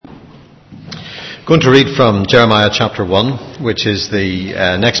Going to read from Jeremiah chapter 1, which is the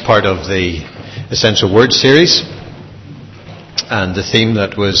next part of the Essential Word series. And the theme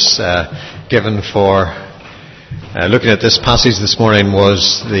that was given for looking at this passage this morning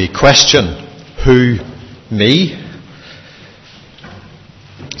was the question, who, me?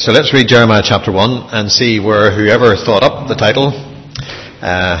 So let's read Jeremiah chapter 1 and see where whoever thought up the title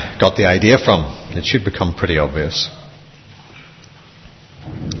got the idea from. It should become pretty obvious.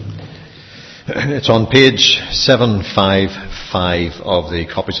 It's on page 755 of the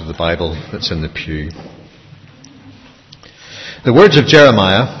copies of the Bible that's in the pew. The words of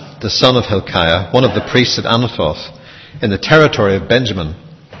Jeremiah, the son of Hilkiah, one of the priests at Anathoth, in the territory of Benjamin.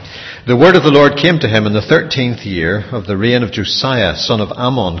 The word of the Lord came to him in the 13th year of the reign of Josiah, son of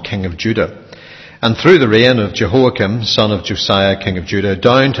Ammon, king of Judah, and through the reign of Jehoiakim, son of Josiah, king of Judah,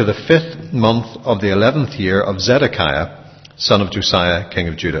 down to the 5th month of the 11th year of Zedekiah, son of Josiah, king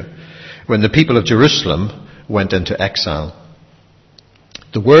of Judah, when the people of Jerusalem went into exile.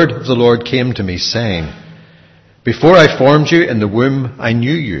 The word of the Lord came to me, saying, Before I formed you in the womb, I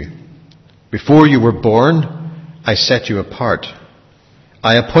knew you. Before you were born, I set you apart.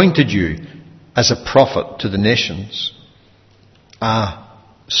 I appointed you as a prophet to the nations. Ah,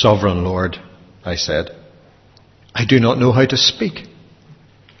 sovereign Lord, I said, I do not know how to speak.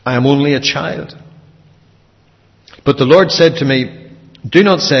 I am only a child. But the Lord said to me, Do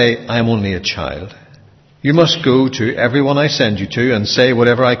not say, I am only a child. You must go to everyone I send you to and say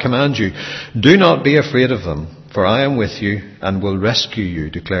whatever I command you. Do not be afraid of them, for I am with you and will rescue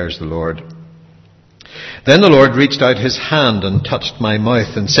you, declares the Lord. Then the Lord reached out his hand and touched my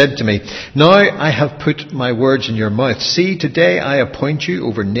mouth and said to me, Now I have put my words in your mouth. See, today I appoint you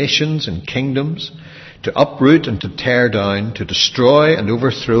over nations and kingdoms, to uproot and to tear down, to destroy and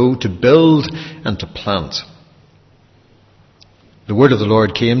overthrow, to build and to plant. The word of the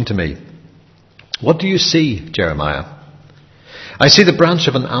Lord came to me. What do you see, Jeremiah? I see the branch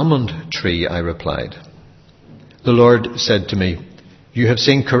of an almond tree, I replied. The Lord said to me, You have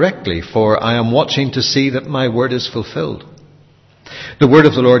seen correctly, for I am watching to see that my word is fulfilled. The word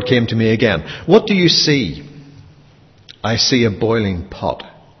of the Lord came to me again. What do you see? I see a boiling pot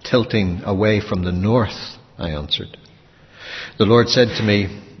tilting away from the north, I answered. The Lord said to me,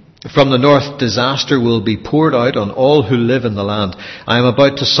 From the north disaster will be poured out on all who live in the land. I am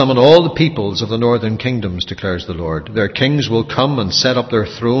about to summon all the peoples of the northern kingdoms, declares the Lord. Their kings will come and set up their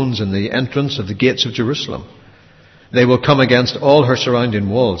thrones in the entrance of the gates of Jerusalem. They will come against all her surrounding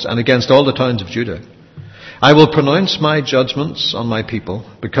walls and against all the towns of Judah. I will pronounce my judgments on my people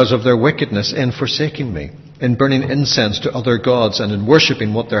because of their wickedness in forsaking me, in burning incense to other gods, and in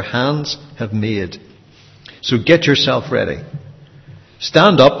worshipping what their hands have made. So get yourself ready.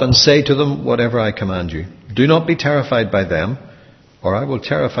 Stand up and say to them whatever I command you. Do not be terrified by them, or I will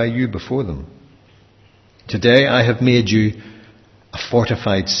terrify you before them. Today I have made you a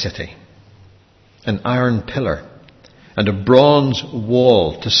fortified city, an iron pillar, and a bronze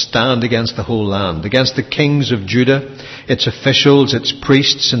wall to stand against the whole land, against the kings of Judah, its officials, its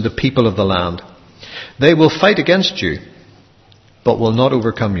priests, and the people of the land. They will fight against you, but will not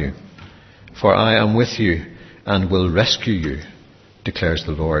overcome you, for I am with you and will rescue you, declares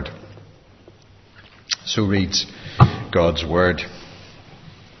the Lord. So reads God's word.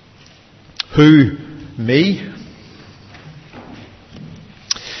 Who, me?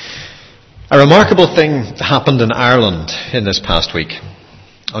 A remarkable thing happened in Ireland in this past week.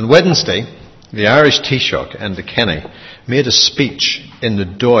 On Wednesday, the Irish Taoiseach, Enda Kenny, made a speech in the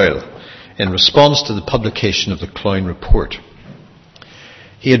Dáil in response to the publication of the Cloyne Report.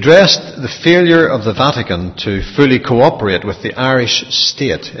 He addressed the failure of the Vatican to fully cooperate with the Irish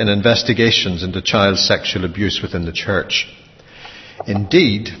state in investigations into child sexual abuse within the church.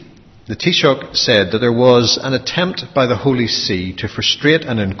 Indeed, the Taoiseach said that there was an attempt by the Holy See to frustrate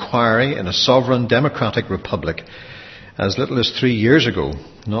an inquiry in a sovereign democratic republic as little as 3 years ago,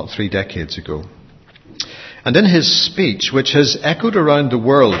 not 3 decades ago. And in his speech, which has echoed around the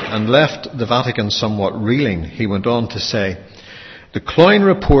world and left the Vatican somewhat reeling, he went on to say, The Cloyne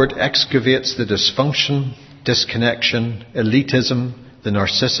Report excavates the dysfunction, disconnection, elitism, the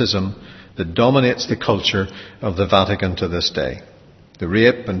narcissism that dominates the culture of the Vatican to this day. The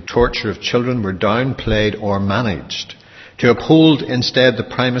rape and torture of children were downplayed or managed to uphold instead the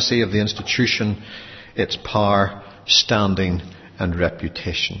primacy of the institution, its power, standing and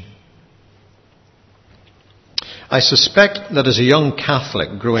reputation. I suspect that as a young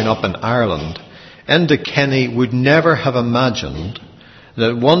Catholic growing up in Ireland, Enda Kenny would never have imagined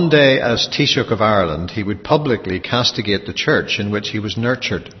that one day as Taoiseach of Ireland he would publicly castigate the church in which he was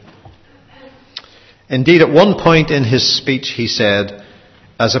nurtured. Indeed, at one point in his speech he said,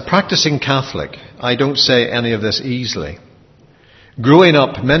 As a practicing Catholic, I don't say any of this easily. Growing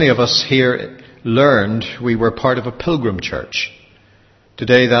up, many of us here learned we were part of a pilgrim church.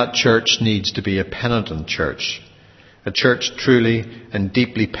 Today that church needs to be a penitent church. A church truly and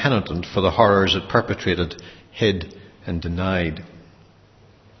deeply penitent for the horrors it perpetrated, hid and denied.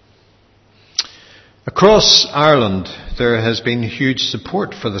 Across Ireland, there has been huge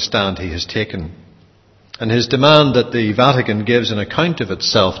support for the stand he has taken, and his demand that the Vatican gives an account of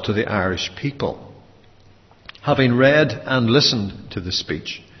itself to the Irish people. Having read and listened to the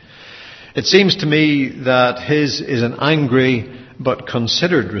speech, it seems to me that his is an angry but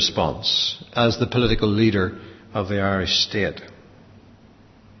considered response as the political leader of the Irish state.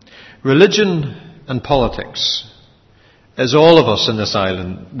 Religion and politics, as all of us in this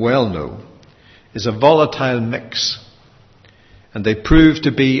island well know, is a volatile mix, and they prove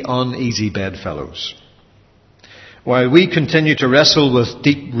to be uneasy bedfellows. While we continue to wrestle with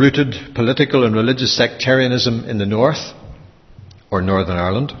deep-rooted political and religious sectarianism in the north, or Northern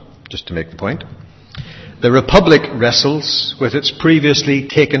Ireland, just to make the point, the Republic wrestles with its previously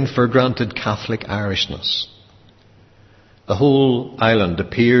taken for granted Catholic Irishness. The whole island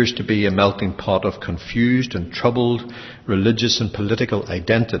appears to be a melting pot of confused and troubled religious and political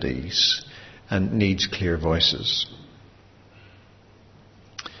identities and needs clear voices.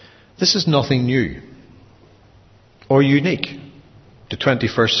 This is nothing new or unique to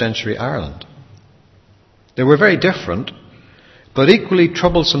 21st century Ireland. They were very different, but equally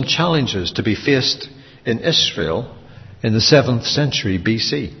troublesome challenges to be faced in Israel in the 7th century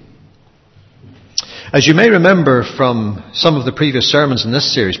BC. As you may remember from some of the previous sermons in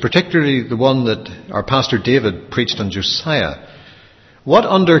this series, particularly the one that our pastor David preached on Josiah, what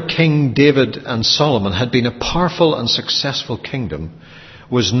under King David and Solomon had been a powerful and successful kingdom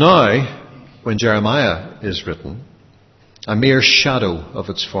was now, when Jeremiah is written, a mere shadow of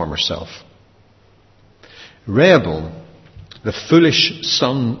its former self. Rehoboam, the foolish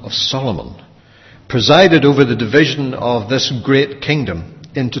son of Solomon, presided over the division of this great kingdom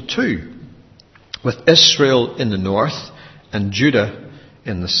into two, with Israel in the north and Judah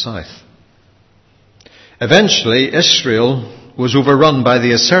in the south. Eventually, Israel was overrun by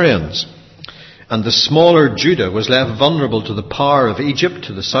the Assyrians, and the smaller Judah was left vulnerable to the power of Egypt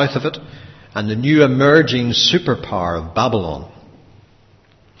to the south of it and the new emerging superpower of Babylon.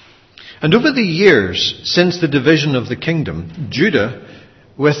 And over the years since the division of the kingdom, Judah,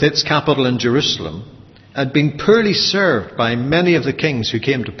 with its capital in Jerusalem, had been poorly served by many of the kings who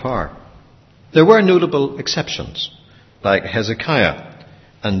came to power. There were notable exceptions, like Hezekiah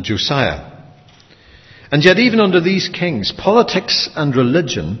and Josiah. And yet even under these kings, politics and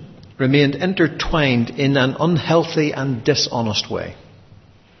religion remained intertwined in an unhealthy and dishonest way.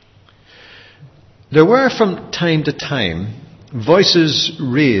 There were from time to time voices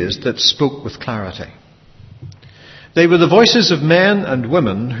raised that spoke with clarity. They were the voices of men and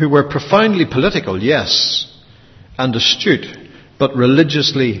women who were profoundly political, yes, and astute, but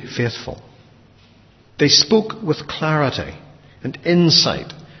religiously faithful. They spoke with clarity and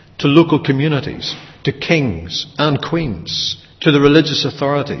insight to local communities, to kings and queens, to the religious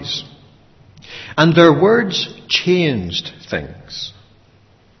authorities. And their words changed things.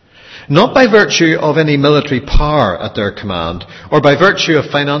 Not by virtue of any military power at their command, or by virtue of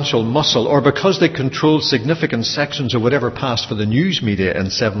financial muscle, or because they controlled significant sections of whatever passed for the news media in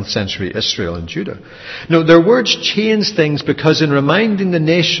 7th century Israel and Judah. No, their words changed things because in reminding the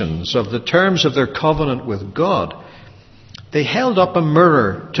nations of the terms of their covenant with God, they held up a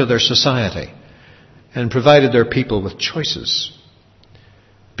mirror to their society and provided their people with choices.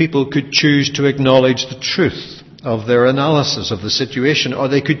 People could choose to acknowledge the truth of their analysis of the situation, or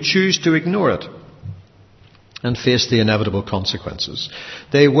they could choose to ignore it and face the inevitable consequences.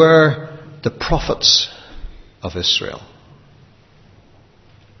 They were the prophets of Israel.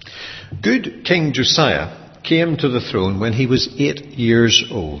 Good King Josiah came to the throne when he was 8 years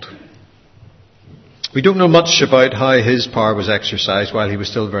old. We don't know much about how his power was exercised while he was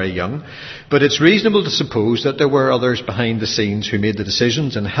still very young, but it's reasonable to suppose that there were others behind the scenes who made the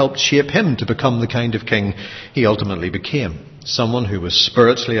decisions and helped shape him to become the kind of king he ultimately became. Someone who was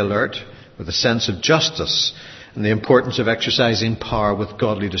spiritually alert, with a sense of justice and the importance of exercising power with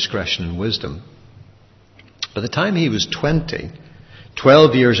godly discretion and wisdom. By the time he was 20,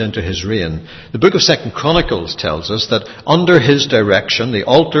 12 years into his reign, the book of 2 Chronicles tells us that under his direction, the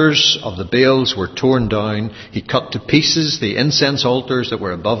altars of the Baals were torn down. He cut to pieces the incense altars that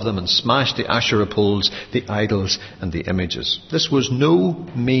were above them and smashed the Asherah poles, the idols and the images. This was no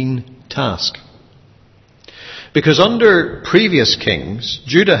mean task. Because under previous kings,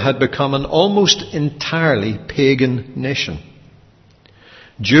 Judah had become an almost entirely pagan nation.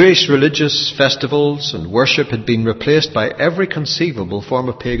 Jewish religious festivals and worship had been replaced by every conceivable form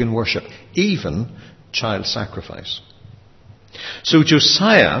of pagan worship, even child sacrifice. So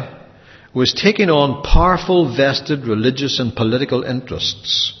Josiah was taking on powerful vested religious and political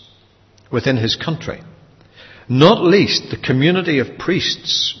interests within his country, not least the community of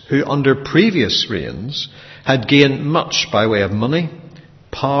priests who under previous reigns had gained much by way of money,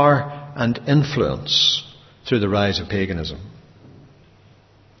 power and influence through the rise of paganism.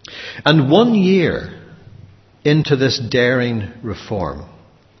 And 1 year into this daring reform,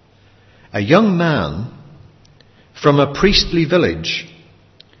 a young man from a priestly village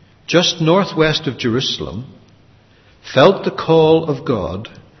just northwest of Jerusalem felt the call of God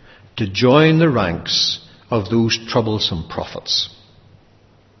to join the ranks of those troublesome prophets,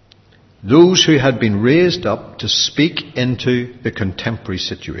 those who had been raised up to speak into the contemporary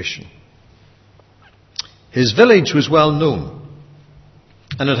situation. His village was well known,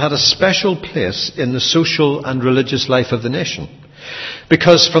 and it had a special place in the social and religious life of the nation,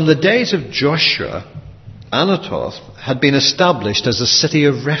 because from the days of Joshua, Anathoth had been established as a city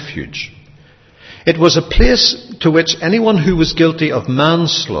of refuge. It was a place to which anyone who was guilty of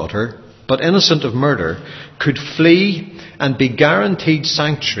manslaughter but innocent of murder could flee and be guaranteed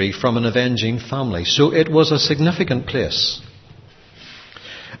sanctuary from an avenging family. So it was a significant place.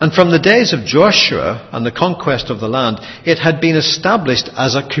 And from the days of Joshua and the conquest of the land, it had been established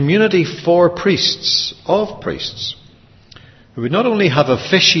as a community for priests, of priests, who would not only have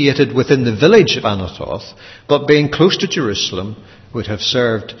officiated within the village of Anathoth, but being close to Jerusalem, would have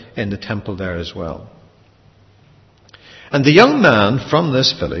served in the temple there as well. And the young man from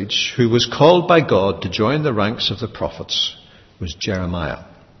this village, who was called by God to join the ranks of the prophets, was Jeremiah.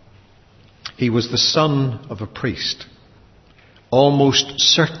 He was the son of a priest, almost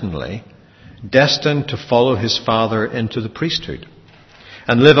certainly destined to follow his father into the priesthood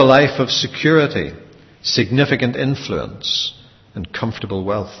and live a life of security, significant influence, and comfortable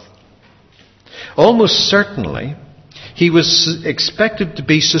wealth. Almost certainly, he was expected to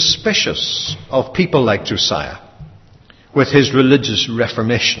be suspicious of people like Josiah with his religious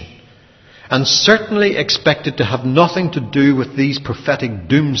reformation, and certainly expected to have nothing to do with these prophetic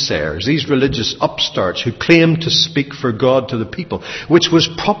doomsayers, these religious upstarts who claimed to speak for God to the people, which was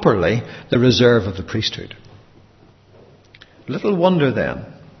properly the reserve of the priesthood. Little wonder then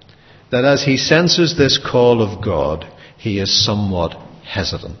that as he senses this call of God, he is somewhat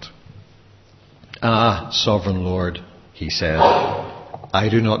hesitant. "Ah, sovereign Lord," he said, "I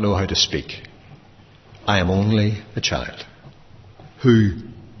do not know how to speak. I am only a child." Who?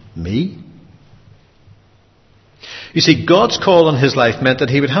 Me? You see, God's call on his life meant that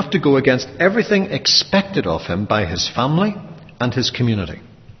he would have to go against everything expected of him by his family and his community.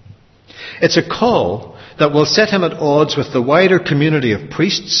 It's a call that will set him at odds with the wider community of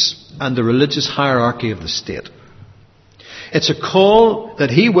priests and the religious hierarchy of the state. It's a call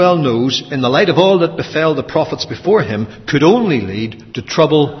that he well knows, in the light of all that befell the prophets before him, could only lead to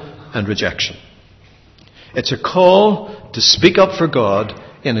trouble and rejection. It's a call to speak up for God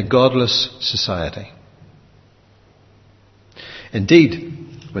in a godless society.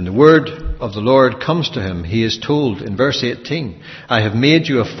 Indeed, when the word of the Lord comes to him, he is told in verse 18, "I have made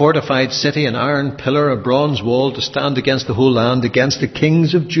you a fortified city, an iron pillar, a bronze wall to stand against the whole land, against the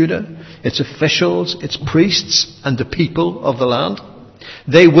kings of Judah, its officials, its priests, and the people of the land.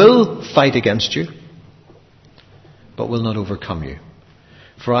 They will fight against you, but will not overcome you.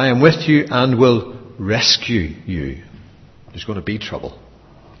 For I am with you and will rescue you." There's going to be trouble.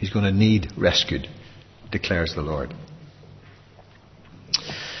 He's going to need rescued, declares the Lord.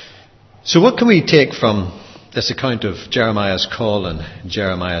 So what can we take from this account of Jeremiah's call in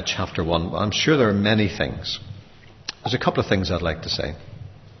Jeremiah chapter 1? Well, I'm sure there are many things. There's a couple of things I'd like to say.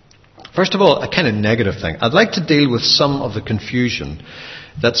 First of all, a kind of negative thing. I'd like to deal with some of the confusion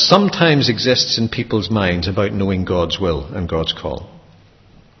that sometimes exists in people's minds about knowing God's will and God's call.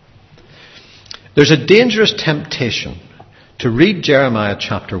 There's a dangerous temptation to read Jeremiah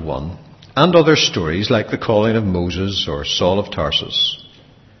chapter 1 and other stories like the calling of Moses or Saul of Tarsus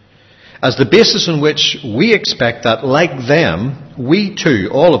as the basis on which we expect that, like them, we too,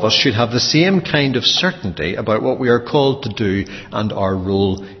 all of us, should have the same kind of certainty about what we are called to do and our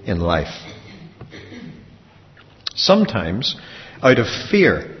role in life. Sometimes, out of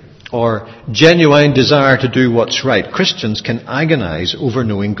fear or genuine desire to do what's right, Christians can agonize over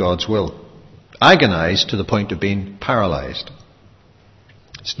knowing God's will. Agonize to the point of being paralyzed.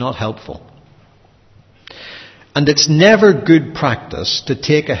 It's not helpful. And it's never good practice to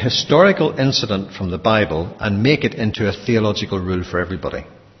take a historical incident from the Bible and make it into a theological rule for everybody.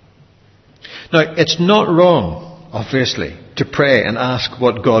 Now, it's not wrong obviously, to pray and ask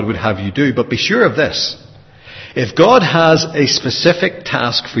what God would have you do. But be sure of this. If God has a specific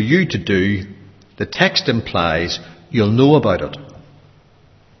task for you to do, the text implies you'll know about it.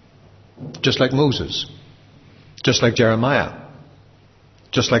 Just like Moses. Just like Jeremiah.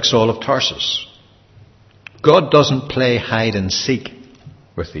 Just like Saul of Tarsus. God doesn't play hide and seek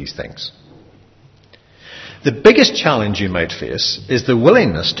with these things. The biggest challenge you might face is the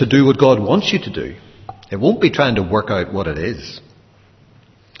willingness to do what God wants you to do. It won't be trying to work out what it is.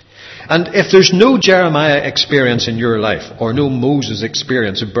 And if there's no Jeremiah experience in your life, or no Moses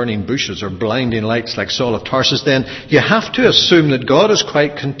experience of burning bushes or blinding lights like Saul of Tarsus, then you have to assume that God is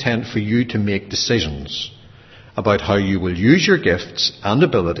quite content for you to make decisions about how you will use your gifts and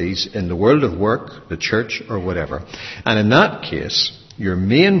abilities in the world of work, the church, or whatever. And in that case, your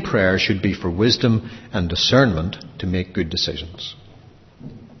main prayer should be for wisdom and discernment to make good decisions.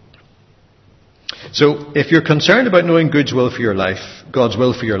 So, if you're concerned about knowing God's will for your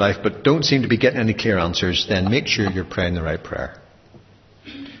life, but don't seem to be getting any clear answers, then make sure you're praying the right prayer.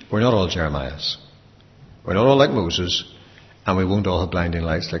 We're not all Jeremiahs. We're not all like Moses, and we won't all have blinding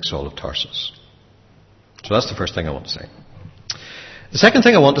lights like Saul of Tarsus. So that's the first thing I want to say. The second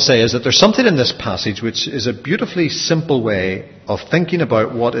thing I want to say is that there's something in this passage which is a beautifully simple way of thinking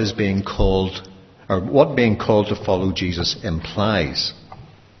about what is being called, or what being called to follow Jesus implies.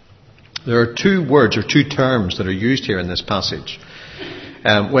 There are two words or two terms that are used here in this passage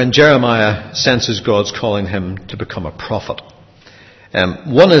when Jeremiah senses God's calling him to become a prophet.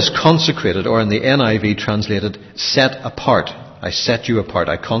 One is consecrated, or in the NIV translated, set apart. I set you apart,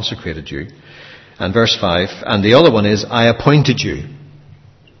 I consecrated you. And verse 5, and the other one is, I appointed you.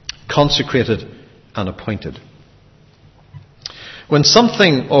 Consecrated and appointed. When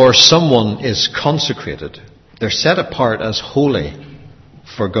something or someone is consecrated, they're set apart as holy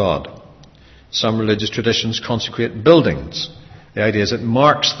for God. Some religious traditions consecrate buildings. The idea is it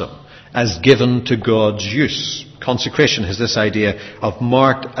marks them as given to God's use. Consecration has this idea of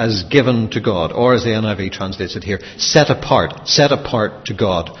marked as given to God, or as the NIV translates it here, set apart to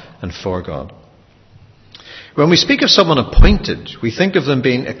God and for God. When we speak of someone appointed, we think of them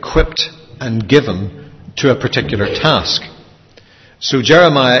being equipped and given to a particular task. So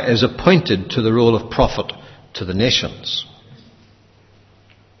Jeremiah is appointed to the role of prophet to the nations.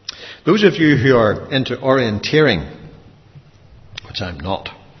 Those of you who are into orienteering, which I'm not,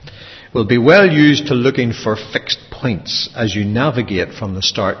 will be well used to looking for fixed points as you navigate from the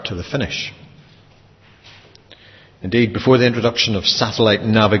start to the finish. Indeed, before the introduction of satellite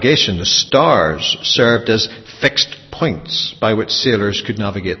navigation, the stars served as fixed points by which sailors could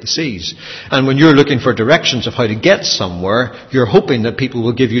navigate the seas. And when you're looking for directions of how to get somewhere, you're hoping that people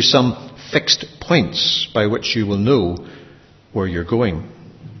will give you some fixed points by which you will know where you're going.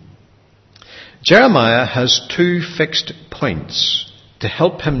 Jeremiah has two fixed points to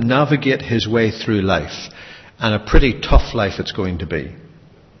help him navigate his way through life, and a pretty tough life it's going to be.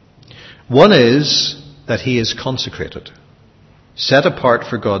 One is that he is consecrated, set apart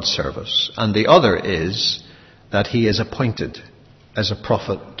for God's service, and the other is that he is appointed as a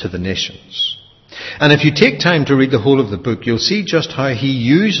prophet to the nations. And if you take time to read the whole of the book, you'll see just how he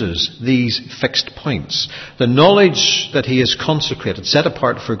uses these fixed points. The knowledge that he is consecrated, set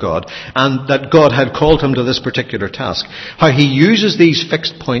apart for God, and that God had called him to this particular task. How he uses these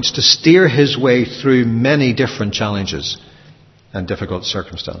fixed points to steer his way through many different challenges and difficult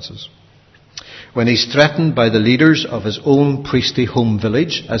circumstances. When he's threatened by the leaders of his own priestly home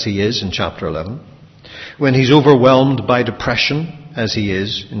village, as he is in chapter 11. When he's overwhelmed by depression, as he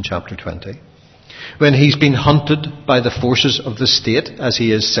is in chapter 20. When he's been hunted by the forces of the state, as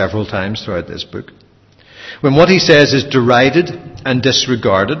he is several times throughout this book. When what he says is derided and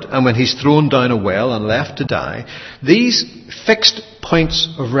disregarded, and when he's thrown down a well and left to die, these fixed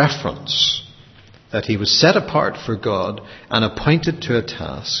points of reference, that he was set apart for God and appointed to a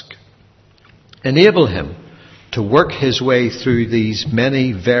task, enable him to work his way through these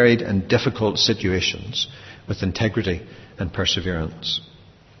many varied and difficult situations with integrity and perseverance.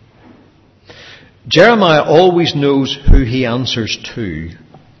 Jeremiah always knows who he answers to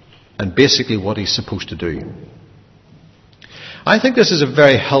and basically what he's supposed to do. I think this is a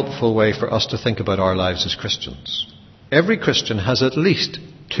very helpful way for us to think about our lives as Christians. Every Christian has at least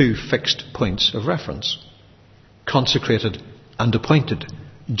two fixed points of reference. Consecrated and appointed,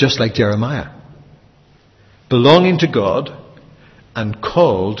 just like Jeremiah. Belonging to God and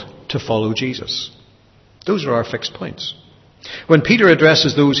called to follow Jesus. Those are our fixed points. When Peter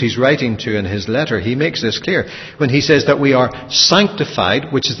addresses those he's writing to in his letter, he makes this clear. When he says that we are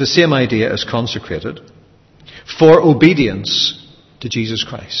sanctified, which is the same idea as consecrated, for obedience to Jesus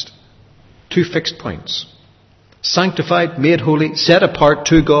Christ. Two fixed points. Sanctified, made holy, set apart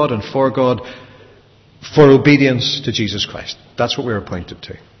to God and for God, for obedience to Jesus Christ. That's what we're appointed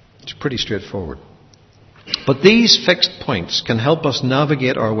to. It's pretty straightforward. But these fixed points can help us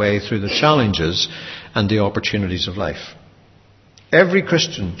navigate our way through the challenges and the opportunities of life. Every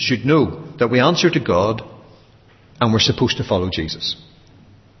Christian should know that we answer to God and we're supposed to follow Jesus.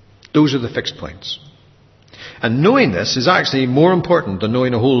 Those are the fixed points. And knowing this is actually more important than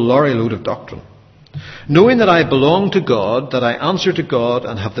knowing a whole lorry load of doctrine. Knowing that I belong to God, that I answer to God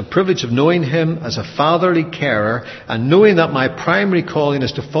and have the privilege of knowing Him as a fatherly carer, and knowing that my primary calling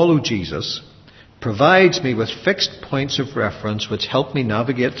is to follow Jesus, provides me with fixed points of reference which help me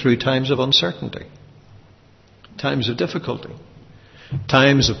navigate through times of uncertainty, times of difficulty,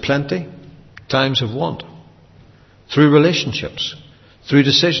 times of plenty, times of want, through relationships, through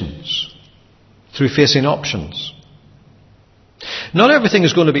decisions, through facing options. Not everything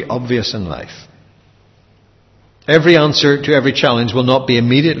is going to be obvious in life. Every answer to every challenge will not be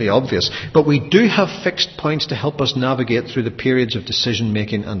immediately obvious, but we do have fixed points to help us navigate through the periods of decision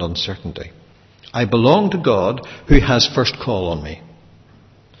making and uncertainty. I belong to God who has first call on me,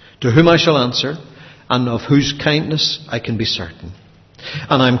 to whom I shall answer, and of whose kindness I can be certain.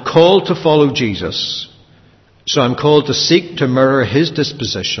 And I'm called to follow Jesus, so I'm called to seek to mirror His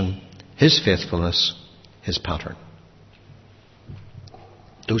disposition, His faithfulness, His pattern.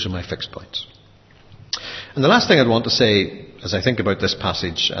 Those are my fixed points. And the last thing I'd want to say as I think about this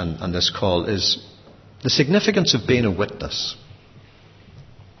passage and this call is the significance of being a witness.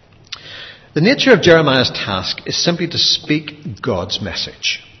 The nature of Jeremiah's task is simply to speak God's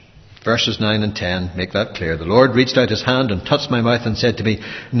message. Verses 9 and 10 make that clear. The Lord reached out His hand and touched my mouth and said to me,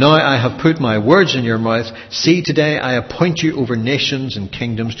 "Now I have put my words in your mouth. See, today I appoint you over nations and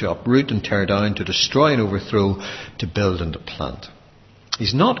kingdoms to uproot and tear down, to destroy and overthrow, to build and to plant."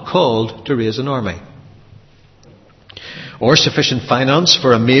 He's not called to raise an army or sufficient finance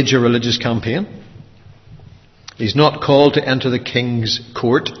for a major religious campaign. He's not called to enter the king's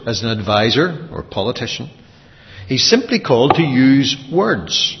court as an advisor or politician. He's simply called to use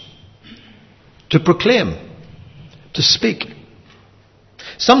words, to proclaim, to speak.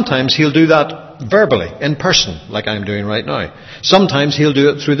 Sometimes he'll do that verbally, in person, like I'm doing right now. Sometimes he'll do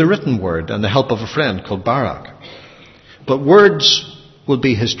it through the written word and the help of a friend called Barak. But words will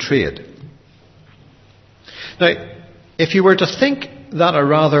be his trade. Now, if you were to think that a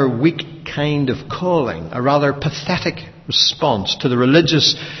rather weak kind of calling, a rather pathetic response to the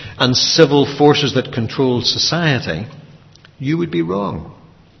religious and civil forces that control society, you would be wrong.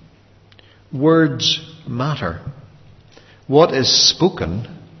 Words matter. What is spoken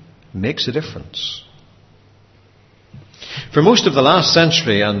makes a difference. For most of the last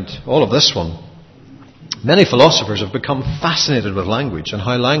century and all of this one, many philosophers have become fascinated with language and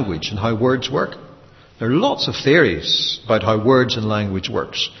how words work. There are lots of theories about how words and language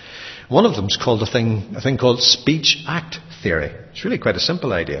works. One of them is called a thing called speech-act theory. It's really quite a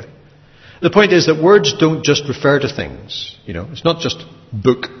simple idea. The point is that words don't just refer to things. It's not just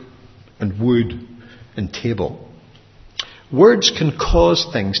book and wood and table. Words can cause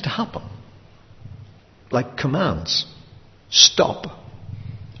things to happen, like commands, stop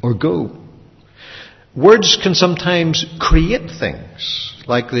or go. Words can sometimes create things,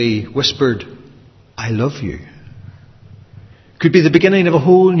 like the whispered, "I love you." Could be the beginning of a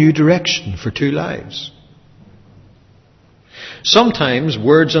whole new direction for two lives. Sometimes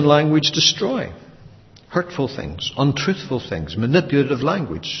words and language destroy. Hurtful things, untruthful things, manipulative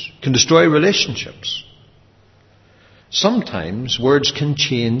language can destroy relationships. Sometimes words can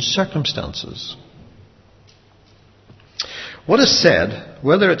change circumstances. What is said,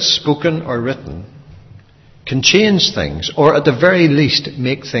 whether it's spoken or written, can change things, or at the very least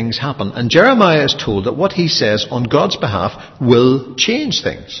make things happen. And Jeremiah is told that what he says on God's behalf will change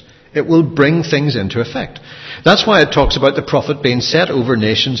things. It will bring things into effect. That's why it talks about the prophet being set over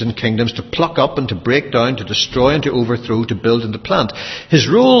nations and kingdoms to pluck up and to break down, to destroy and to overthrow, to build and to plant. His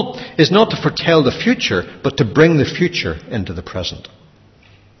role is not to foretell the future, but to bring the future into the present.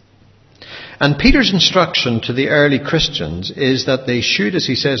 And Peter's instruction to the early Christians is that they should, as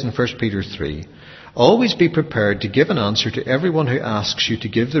he says in 1 Peter 3, always be prepared to give an answer to everyone who asks you to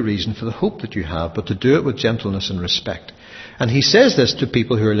give the reason for the hope that you have, but to do it with gentleness and respect. And he says this to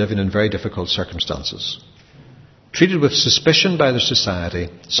people who are living in very difficult circumstances, treated with suspicion by their society,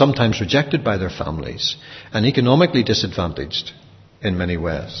 sometimes rejected by their families, and economically disadvantaged in many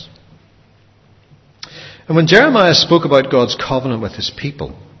ways. And when Jeremiah spoke about God's covenant with his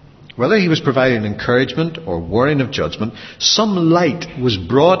people, whether he was providing encouragement or warning of judgment, some light was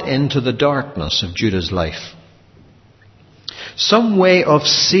brought into the darkness of Judah's life. Some way of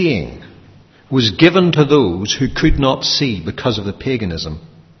seeing was given to those who could not see because of the paganism.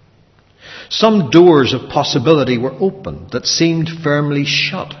 Some doors of possibility were opened that seemed firmly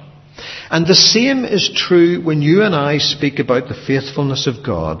shut. And the same is true when you and I speak about the faithfulness of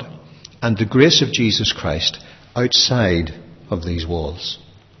God and the grace of Jesus Christ outside of these walls.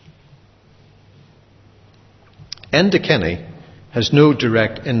 Enda Kenny has no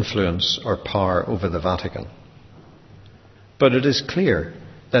direct influence or power over the Vatican. But it is clear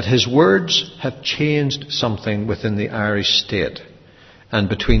that his words have changed something within the Irish state and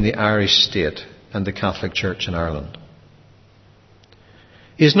between the Irish state and the Catholic Church in Ireland.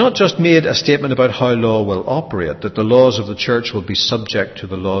 He has not just made a statement about how law will operate, that the laws of the church will be subject to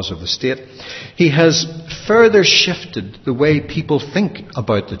the laws of the state. He has further shifted the way people think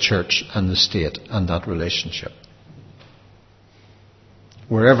about the church and the state and that relationship,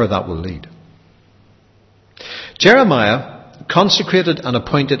 wherever that will lead. Jeremiah, consecrated and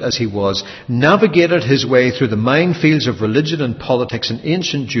appointed as he was, navigated his way through the minefields of religion and politics in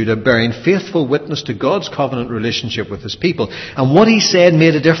ancient Judah, bearing faithful witness to God's covenant relationship with his people. And what he said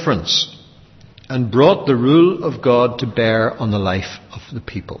made a difference and brought the rule of God to bear on the life of the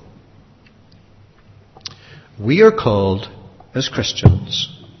people. We are called, as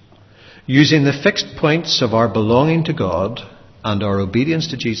Christians, using the fixed points of our belonging to God and our obedience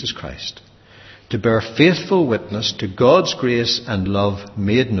to Jesus Christ, to bear faithful witness to God's grace and love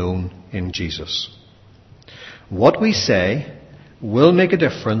made known in Jesus. What we say will make a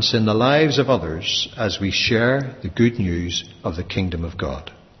difference in the lives of others as we share the good news of the kingdom of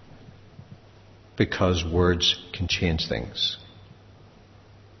God. Because words can change things.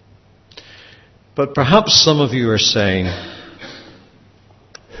 But perhaps some of you are saying,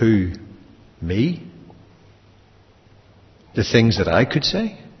 who? Me? The things that I could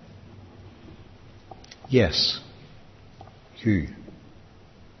say? Yes, you.